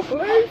out at your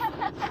place.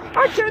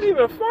 I can't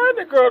even find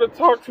a girl to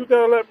talk to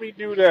that'll let me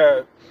do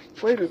that.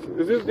 Wait, is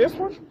this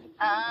one?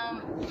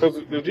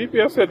 Because the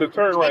GPS said to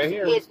turn right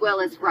here. It's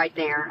right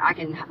there. I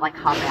can like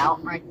hop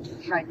out right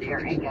there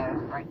and go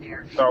right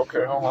there.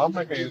 Okay, hold on. I'm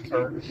making you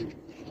turn.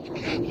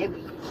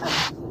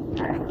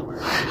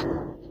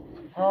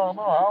 Oh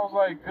no, I was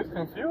like, it's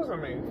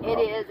confusing me. It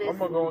is. I'm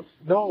gonna go.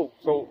 No,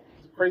 so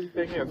the crazy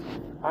thing is,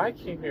 I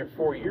came here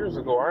 4 years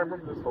ago. I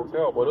remember this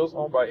hotel, but it was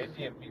owned by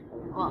Indian people.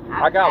 Well,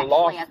 I got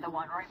lost. At the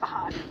one right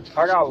behind.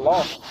 I got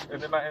lost,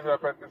 and then I ended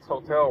up at this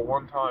hotel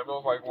one time. It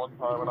was like one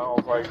time, and I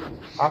was like,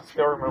 I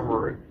still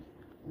remember it.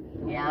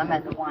 Yeah, I'm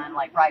at the one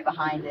like right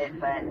behind it,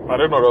 but I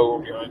didn't know that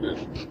was behind it.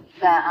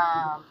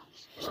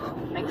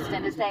 The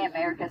Extended Stay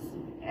America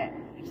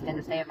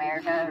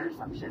or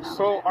some shit.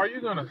 So, are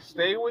you gonna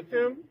stay with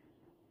him?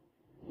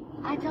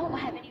 I don't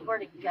have anywhere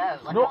to go.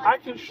 Like, No, I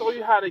can show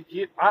you how to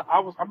get.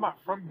 I'm not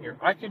from here.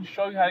 I can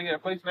show you how to get a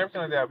place and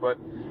everything like that, but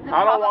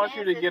I don't want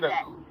you to get a.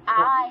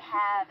 I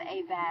have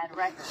a bad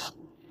record.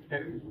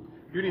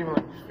 You didn't even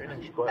let me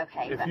finish, but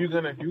okay, if you're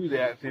gonna do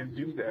that, then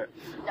do that.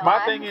 No, My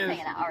thing is,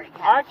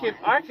 I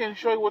can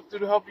show you what to do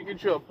to help you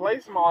get you a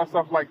place and all that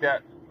stuff like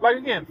that. Like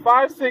again,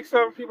 5, 6,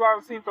 7 people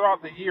I've seen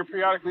throughout the year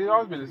periodically. It's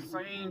always been the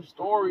same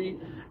story,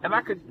 and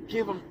I could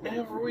give them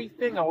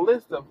everything, a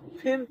list of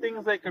 10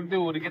 things they can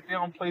do to get their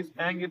own place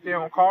and get their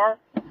own car.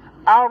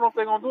 I don't know if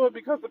they're gonna do it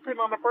because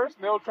depending on the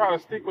person, they'll try to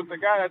stick with the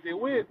guy that they're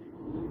with.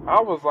 I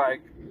was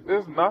like,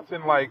 there's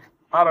nothing like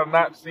I'd have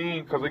not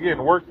seen because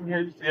again, working here,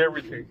 you see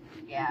everything.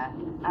 Yeah,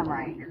 I'm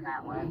right in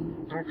that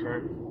one.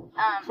 Okay.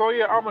 So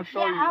yeah, I'm gonna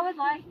show you. Yeah, I would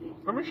like.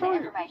 Let me show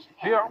you.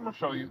 Yeah, I'm gonna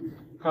show you.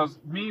 Cause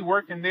me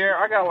working there,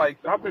 I got like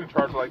I've been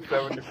charged like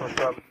 7 different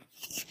felonies.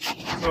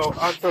 So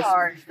I just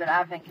charged that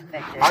I've been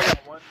convicted. I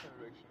got one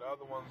conviction. The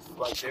other ones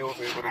like they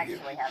was able to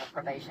actually have a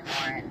probation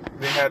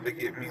warrant. They had to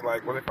get me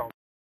like what they call.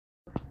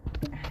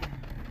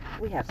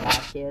 We have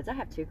 5 kids. I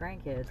have 2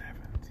 grandkids. 17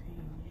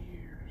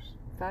 years.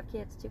 5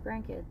 kids, 2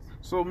 grandkids.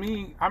 So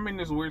me, I'm in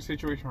this weird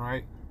situation,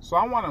 right? So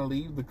I want to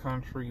leave the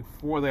country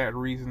for that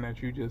reason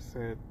that you just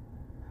said.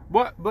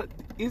 But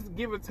it's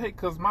give or take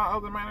because my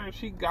other manager,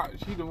 she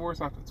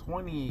divorced after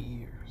 28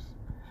 years.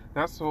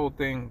 That's the whole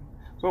thing.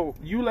 So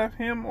you left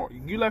him, or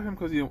you left him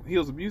because he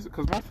was abusive?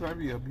 Because most of the time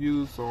he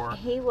abused, or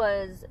he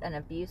was an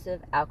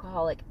abusive,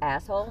 alcoholic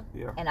asshole.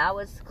 Yeah. And I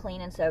was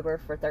clean and sober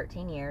for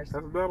 13 years.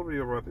 That'll be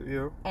about it,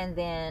 yeah. And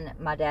then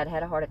my dad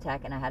had a heart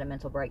attack, and I had a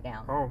mental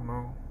breakdown. Oh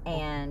no.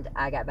 And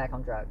I got back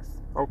on drugs.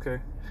 Okay.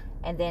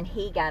 And then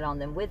he got on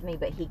them with me,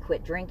 but he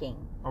quit drinking.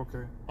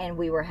 Okay. And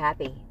we were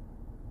happy.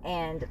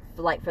 And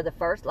like for the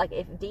first, like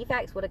if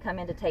DFACS would have come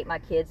in to take my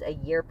kids a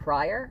year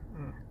prior,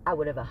 I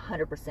would have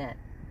 100%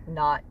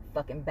 not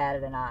fucking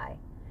batted an eye.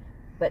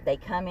 But they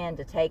come in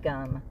to take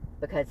them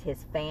because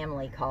his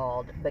family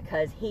called,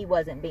 because he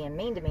wasn't being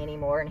mean to me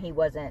anymore, and he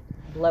wasn't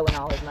blowing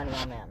all his money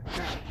on them.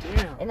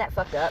 Damn. Isn't that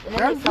fucked up? And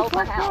then they sold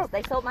my house.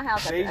 They sold my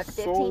house after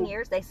 15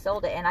 years. They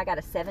sold it, and I got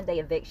a 7-day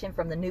eviction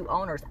from the new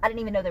owners. I didn't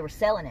even know they were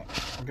selling it.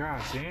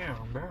 God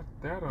damn,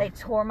 that. They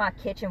tore my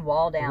kitchen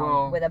wall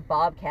down with a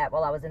bobcat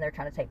while I was in there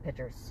trying to take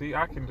pictures. See,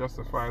 I can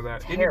justify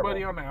that. Terrible.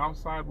 Anybody on the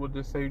outside would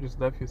just say you just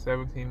left your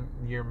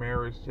 17-year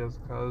marriage just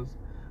because.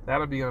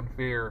 That'll be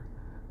unfair.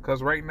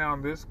 Because right now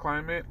in this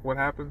climate, what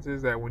happens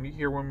is that when you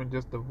hear women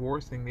just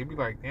divorcing, they be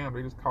like, damn,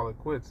 they just call it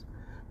quits.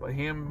 But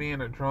him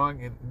being a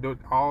drunk and do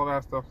all of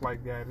that stuff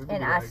like that.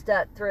 And I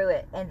stuck through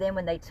it. And then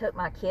when they took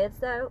my kids,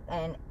 though,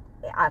 and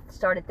I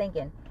started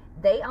thinking,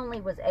 they only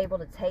was able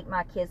to take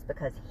my kids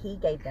because he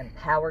gave them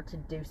power to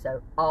do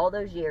so. All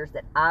those years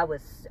that I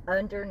was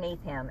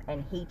underneath him,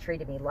 and he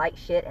treated me like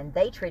shit, and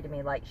they treated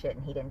me like shit,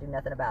 and he didn't do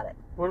nothing about it.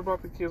 What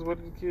about the kids?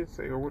 What did the kids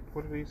say? Or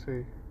what did he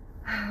say?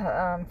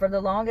 For the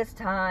longest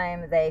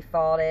time, they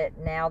fought it.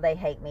 Now they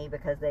hate me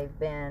because they've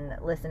been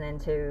listening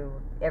to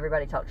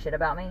everybody talk shit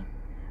about me.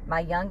 My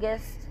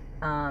youngest,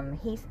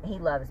 he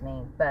loves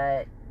me,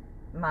 but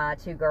my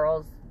 2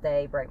 girls,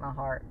 they break my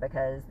heart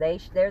because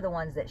they're the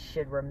ones that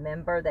should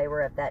remember they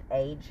were at that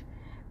age,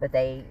 but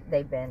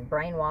they've been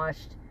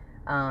brainwashed.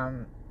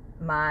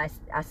 I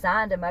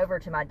signed him over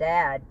to my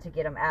dad to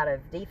get him out of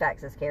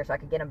DFACS's care so I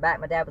could get him back.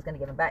 My dad was going to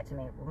give him back to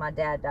me. Well, my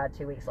dad died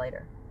 2 weeks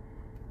later.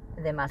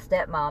 And then my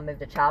stepmom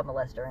moved a child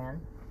molester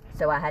in.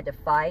 So I had to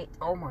fight.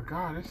 Oh my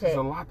God, this is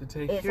a lot to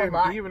take It's care a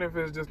lot. of, even if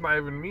it's just not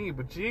even me,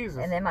 but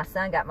Jesus. And then my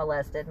son got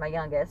molested, my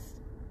youngest.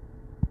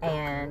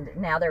 And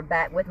now they're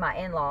back with my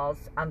in-laws.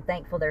 I'm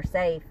thankful they're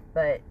safe,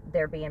 but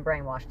they're being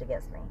brainwashed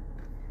against me.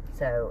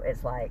 So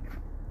it's like,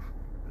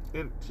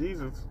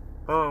 Jesus.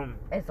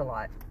 it's a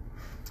lot.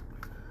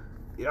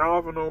 Y'all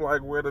ever know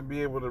like where to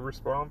be able to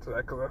respond to that?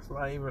 Because that's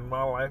not even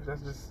my life.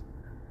 That's just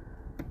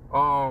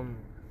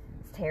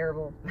It's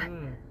terrible.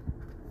 mm,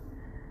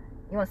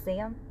 You want to see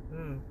them?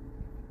 mm.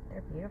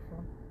 They're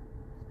beautiful.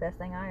 It's the best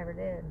thing I ever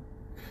did.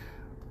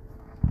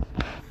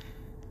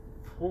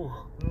 Ooh,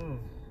 mm,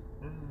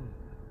 mm.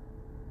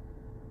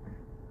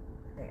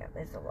 Yeah,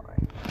 it's a lot.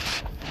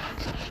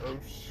 Oh,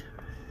 shit.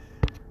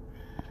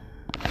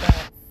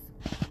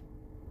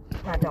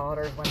 That's my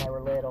daughters when they were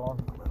little.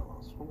 I'm at a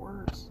loss for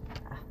words.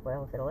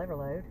 Well, if it'll ever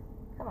load.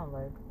 Come on,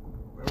 load.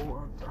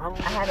 I don't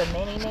I have a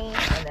mini-me,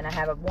 and then I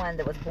have one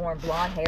that was born blonde hair.